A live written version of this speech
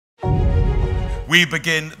we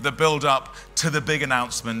begin the build-up to the big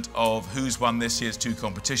announcement of who's won this year's 2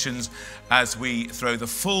 competitions as we throw the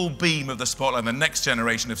full beam of the spotlight on the next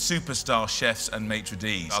generation of superstar chefs and maitre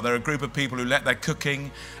d's. They're a group of people who let their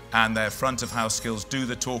cooking and their front-of-house skills do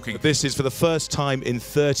the talking. This is for the first time in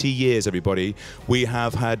 30 years, everybody. We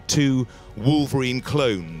have had 2 Wolverine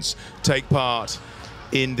clones take part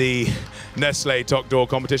in the Nestlé Toque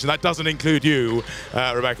competition. That doesn't include you,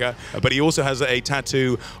 Rebecca. But he also has a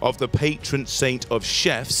tattoo of the patron saint of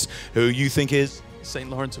chefs, who you think is? St.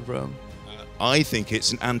 Lawrence of Rome. I think it's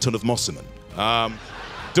St. Anton of Mosselman.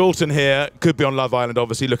 Dalton here could be on Love Island,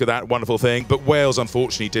 obviously. Look at that wonderful thing. But Wales,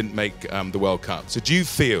 unfortunately, didn't make the World Cup. So do you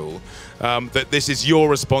feel that this is your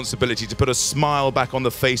responsibility to put a smile back on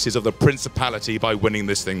the faces of the Principality by winning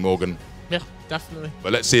this thing, Morgan? Yeah, definitely.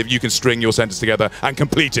 Well, let's see if you can string your sentence together and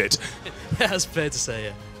complete it. Yeah, that's fair to say,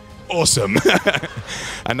 yeah. Awesome.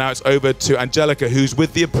 And now it's over to Angellica, who's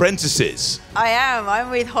with the apprentices. I am.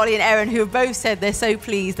 I'm with Holly and Erin, who have both said they're so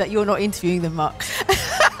pleased that you're not interviewing them, Mark.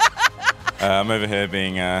 I'm over here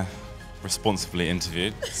being responsibly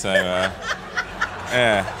interviewed, so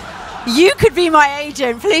yeah. You could be my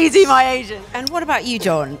agent. Please be my agent. And what about you,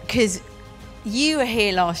 John? Because you were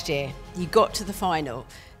here last year. You got to the final.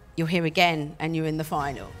 You're here again, and you're in the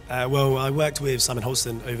final. Well, I worked with Simon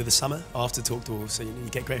Holston over the summer after Toque, so you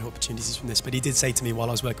get great opportunities from this. But he did say to me while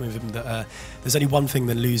I was working with him that there's only one thing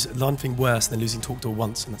worse than losing Toque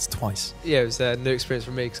once, and that's twice. Yeah, it was a new experience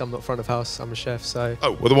for me because I'm not front of house, I'm a chef, so...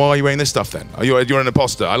 Oh, well, then why are you wearing this stuff then? You're an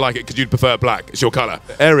imposter. I like it because you'd prefer black. It's your colour.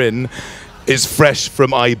 Erin is fresh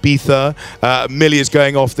from Ibiza. Millie is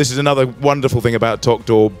going off. This is another wonderful thing about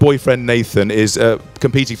Toque. Boyfriend Nathan is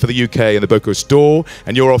competing for the UK in the Bocuse d'Or,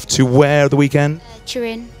 and you're off to where the weekend?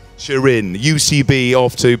 Turin. Turin. UCB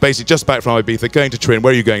off to, basically just back from Ibiza, going to Turin.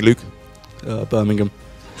 Where are you going, Luke? Birmingham.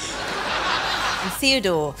 And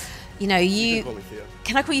Theodore, you know, you...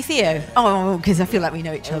 Can I call you Theo? Oh, because I feel like we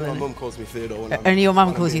know each other. My mum calls me Theodore. Only your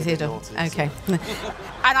mum calls you Theodore? Okay. And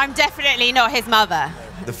I'm definitely not his mother.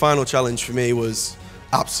 The final challenge for me was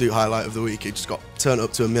absolute highlight of the week. It just got turned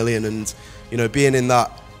up to 1 million, and you know, being in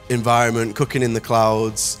that environment, cooking in the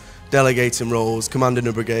clouds, delegating roles, commanding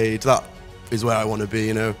a brigade, that is where I want to be,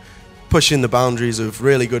 you know. Pushing the boundaries of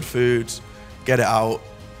really good food, get it out,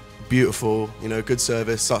 beautiful, you know, good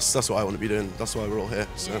service. That's what I want to be doing. That's why we're all here.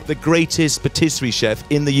 So. The greatest patisserie chef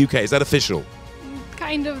in the UK. Is that official?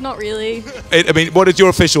 Kind of, not really. I mean, what is your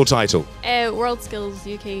official title? World Skills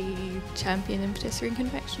UK Champion in Patisserie and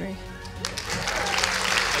Confectionery.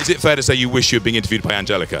 Is it fair to say you wish you were being interviewed by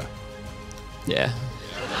Angellica? Yeah.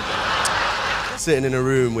 Sitting in a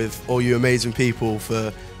room with all you amazing people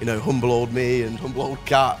for, you know, humble old me and humble old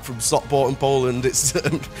Kat from Stockport in Poland.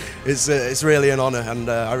 It's really an honour, and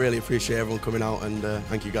I really appreciate everyone coming out, and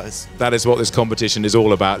thank you guys. That is what this competition is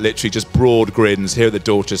all about. Literally just broad grins here at the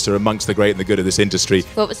Dorchester amongst the great and the good of this industry.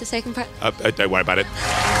 What was the second part? Don't worry about it.